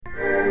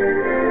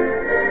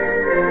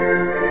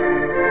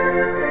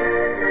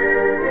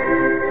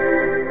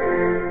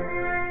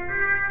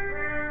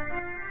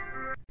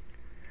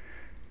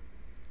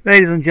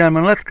Ladies and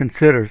gentlemen, let's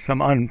consider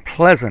some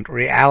unpleasant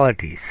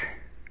realities.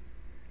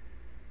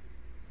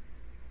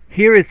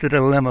 Here is the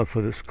dilemma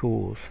for the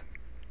schools.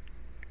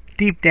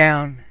 Deep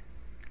down,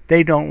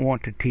 they don't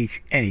want to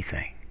teach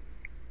anything.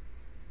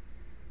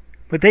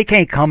 But they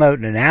can't come out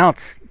and announce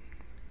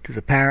to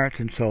the parents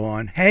and so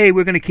on, hey,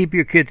 we're going to keep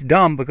your kids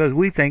dumb because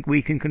we think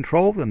we can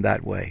control them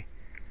that way.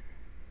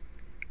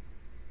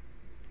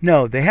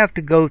 No, they have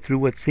to go through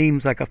what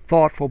seems like a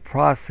thoughtful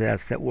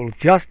process that will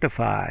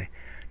justify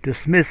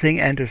dismissing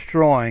and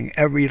destroying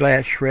every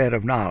last shred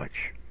of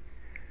knowledge.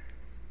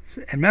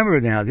 And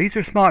remember now, these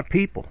are smart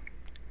people.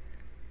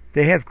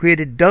 They have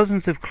created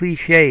dozens of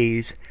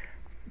cliches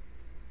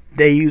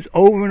they use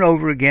over and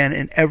over again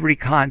in every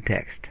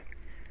context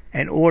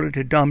in order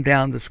to dumb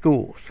down the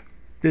schools.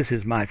 This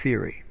is my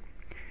theory.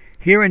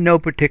 Here in no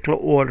particular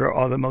order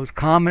are the most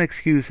common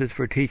excuses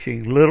for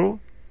teaching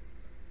little,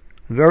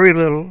 very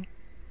little,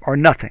 or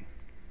nothing.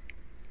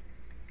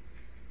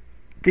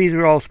 These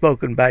are all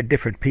spoken by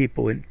different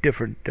people in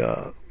different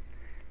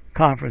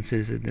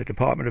conferences in the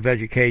Department of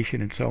Education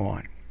and so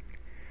on.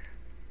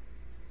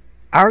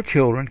 Our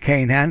children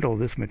can't handle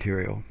this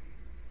material.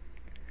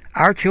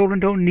 Our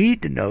children don't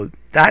need to know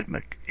that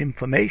much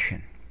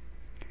information.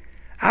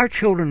 Our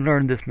children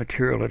learn this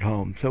material at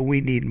home, so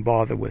we needn't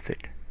bother with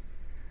it.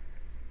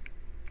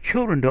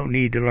 Children don't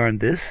need to learn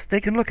this.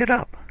 They can look it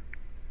up.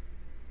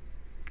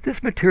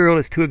 This material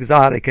is too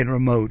exotic and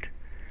remote.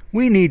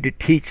 We need to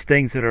teach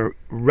things that are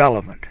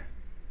relevant.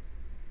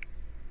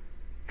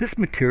 This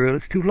material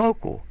is too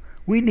local.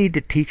 We need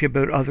to teach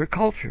about other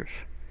cultures.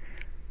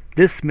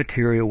 This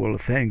material will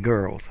offend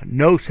girls.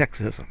 No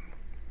sexism.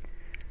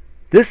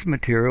 This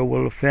material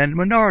will offend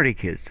minority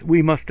kids.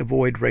 We must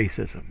avoid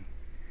racism.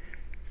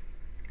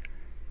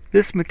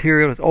 This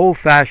material is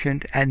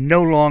old-fashioned and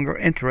no longer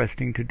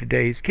interesting to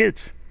today's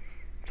kids.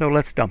 So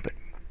let's dump it.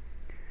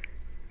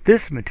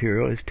 This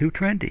material is too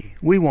trendy.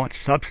 We want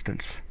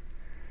substance.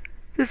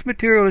 This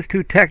material is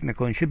too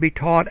technical and should be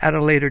taught at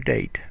a later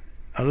date,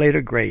 a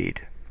later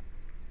grade.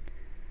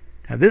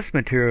 Now this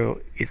material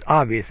is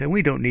obvious and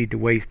we don't need to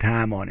waste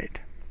time on it.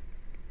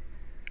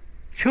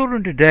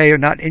 Children today are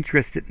not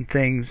interested in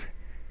things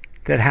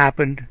that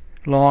happened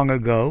long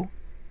ago.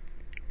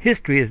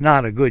 History is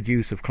not a good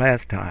use of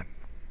class time.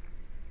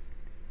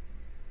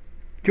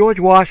 George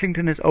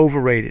Washington is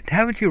overrated.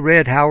 Haven't you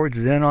read Howard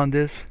Zinn on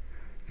this?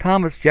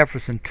 Thomas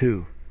Jefferson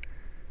too.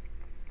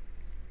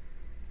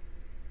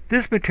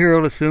 This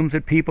material assumes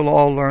that people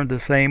all learn the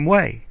same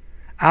way.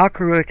 Our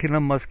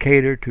curriculum must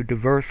cater to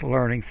diverse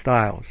learning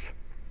styles.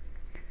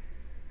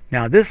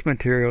 Now this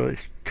material is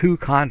too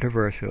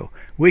controversial.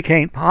 We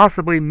can't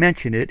possibly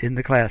mention it in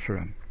the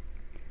classroom.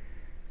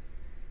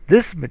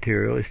 This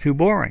material is too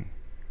boring.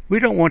 We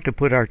don't want to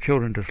put our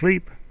children to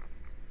sleep.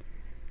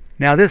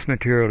 Now this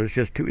material is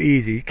just too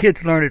easy.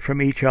 Kids learn it from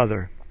each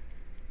other.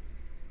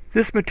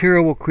 This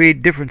material will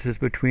create differences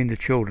between the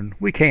children.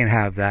 We can't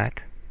have that.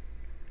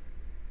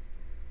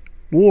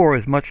 War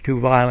is much too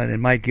violent and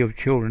might give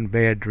children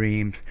bad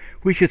dreams.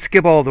 We should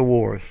skip all the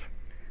wars,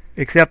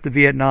 except the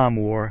Vietnam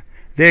War.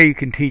 There you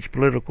can teach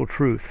political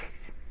truth.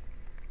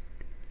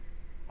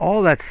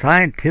 All that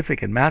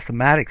scientific and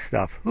mathematics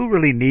stuff, who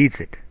really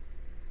needs it?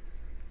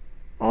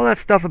 All that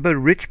stuff about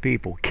rich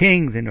people,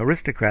 kings and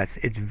aristocrats,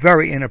 it's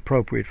very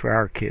inappropriate for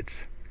our kids.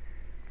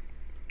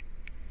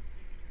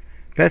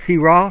 Betsy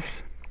Ross?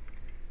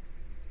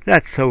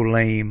 That's so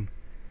lame.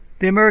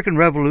 The American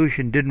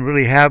Revolution didn't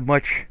really have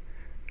much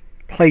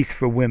place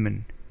for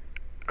women.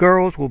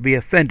 Girls will be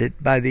offended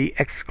by the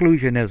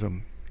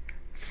exclusionism.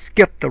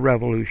 Skip the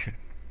revolution.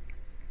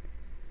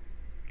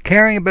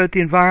 Caring about the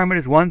environment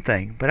is one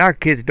thing, but our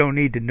kids don't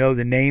need to know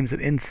the names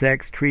of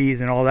insects, trees,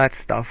 and all that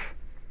stuff.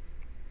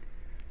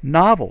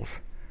 Novels.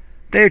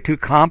 They're too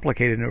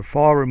complicated and are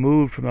far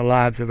removed from the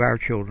lives of our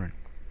children.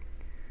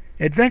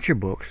 Adventure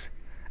books.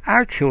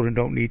 Our children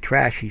don't need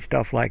trashy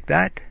stuff like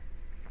that.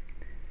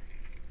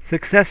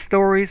 Success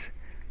stories.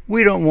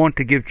 We don't want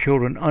to give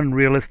children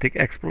unrealistic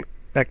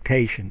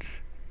expectations.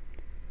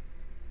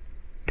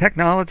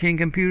 Technology and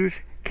computers.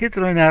 Kids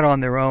learn that on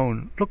their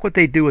own. Look what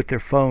they do with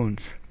their phones.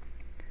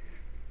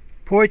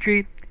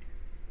 Poetry.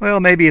 Well,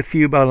 maybe a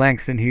few by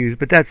Langston Hughes,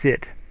 but that's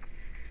it.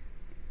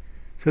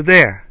 So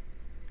there.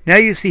 Now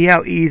you see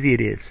how easy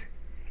it is.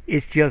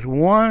 It's just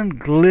one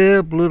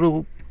glib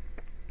little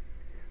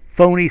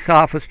phony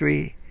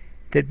sophistry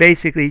that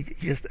basically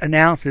just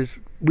announces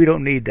we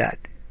don't need that.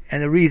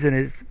 And the reason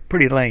is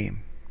pretty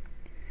lame.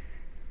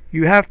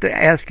 You have to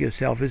ask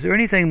yourself, is there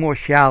anything more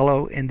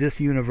shallow in this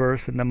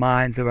universe than the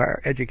minds of our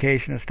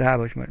education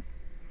establishment?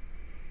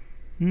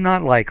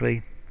 Not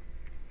likely.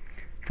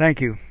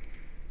 Thank you.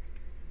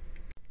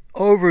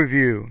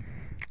 Overview.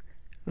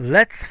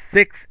 Let's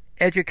Fix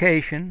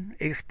Education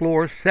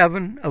explores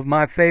 7 of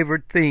my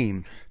favorite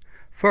themes.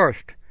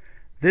 First,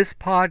 this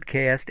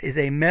podcast is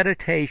a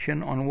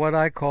meditation on what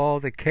I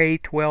call the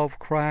K-12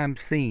 crime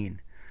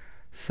scene.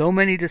 So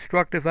many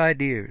destructive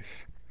ideas.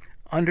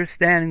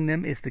 Understanding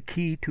them is the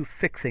key to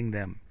fixing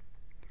them.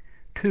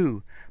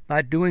 2.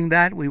 By doing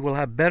that, we will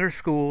have better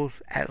schools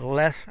at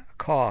less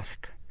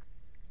cost.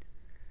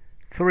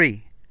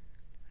 3.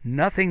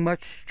 Nothing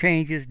much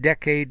changes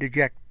decade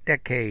to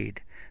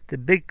decade. The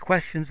big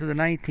questions of the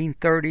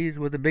 1930s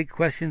were the big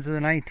questions of the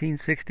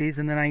 1960s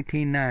and the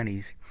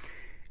 1990s.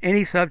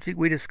 Any subject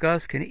we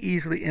discuss can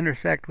easily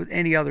intersect with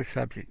any other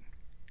subject.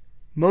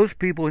 Most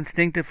people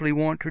instinctively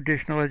want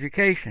traditional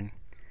education,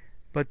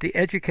 but the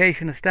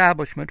education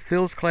establishment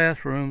fills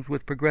classrooms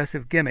with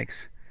progressive gimmicks.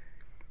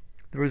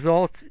 The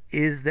result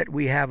is that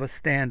we have a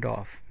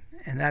standoff,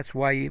 and that's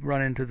why you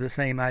run into the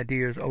same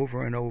ideas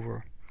over and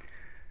over.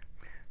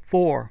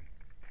 4.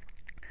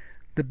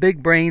 The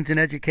big brains in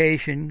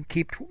education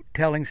keep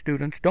telling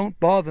students, don't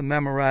bother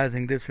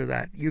memorizing this or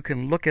that. You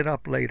can look it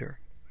up later.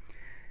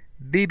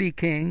 B.B.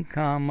 King,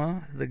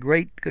 the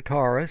great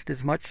guitarist,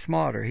 is much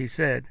smarter. He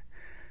said,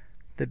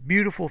 the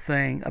beautiful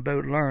thing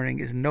about learning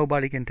is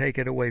nobody can take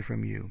it away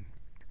from you.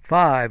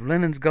 5.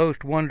 Lenin's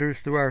ghost wanders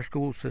through our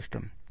school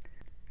system.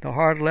 The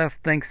hard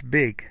left thinks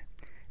big.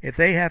 If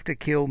they have to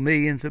kill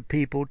millions of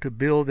people to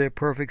build their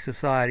perfect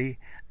society,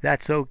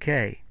 that's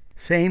okay.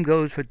 Same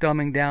goes for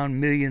dumbing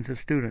down millions of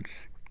students.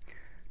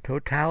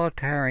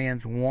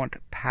 Totalitarians want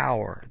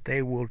power.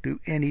 They will do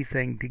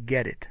anything to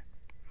get it.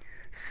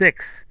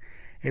 6.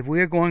 If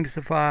we are going to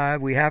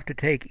survive, we have to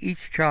take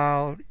each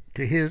child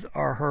to his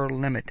or her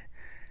limit.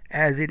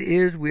 As it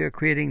is, we are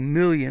creating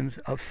millions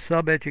of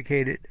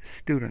sub-educated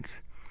students,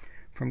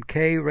 from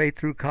K right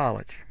through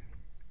college.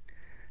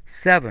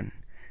 7.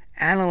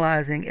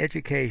 Analyzing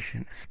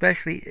education,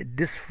 especially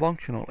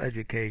dysfunctional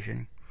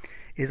education,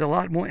 is a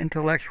lot more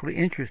intellectually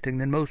interesting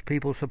than most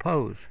people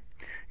suppose.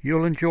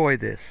 You'll enjoy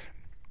this.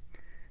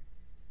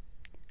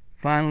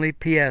 Finally,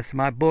 P.S.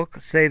 My book,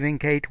 Saving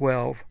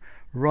K-12,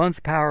 runs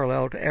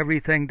parallel to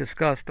everything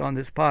discussed on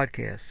this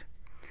podcast.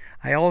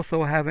 I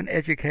also have an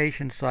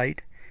education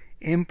site,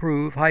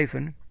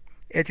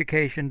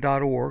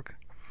 improve-education.org,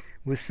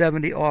 with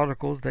 70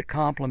 articles that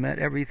complement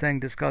everything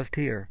discussed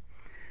here.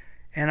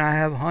 And I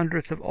have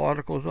hundreds of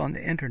articles on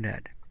the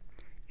Internet.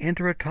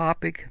 Enter a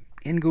topic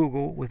in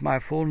Google with my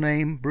full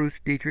name, Bruce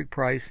Dietrich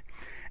Price,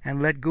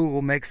 and let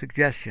Google make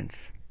suggestions.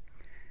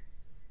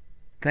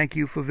 Thank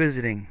you for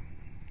visiting.